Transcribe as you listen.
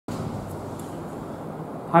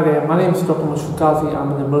Hi there, my name is Dr. Mashhood Qazi.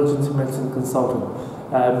 I'm an emergency medicine consultant.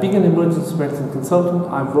 Being an emergency medicine consultant,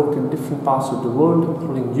 I've worked in different parts of the world,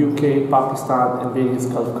 including UK, Pakistan and various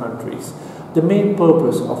Gulf countries. The main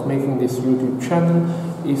purpose of making this YouTube channel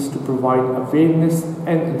is to provide awareness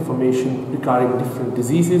and information regarding different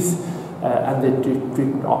diseases and their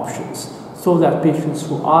treatment options, so that patients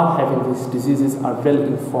who are having these diseases are well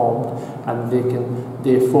informed and they can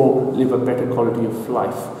therefore live a better quality of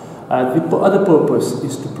life. The other purpose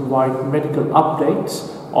is to provide medical updates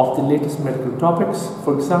of the latest medical topics.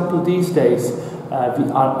 For example, these days we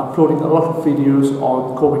are uploading a lot of videos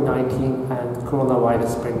on COVID-19 and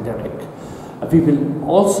coronavirus pandemic. We will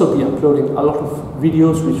also be uploading a lot of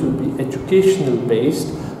videos which will be educational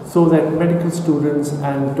based, so that medical students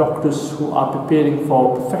and doctors who are preparing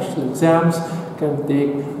for professional exams can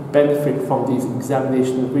take benefit from these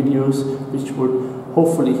examination videos, which would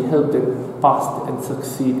hopefully help them pass and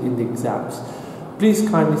succeed in the exams. Please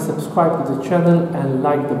kindly subscribe to the channel and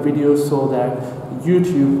like the video so that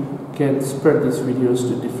YouTube can spread these videos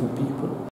to different people.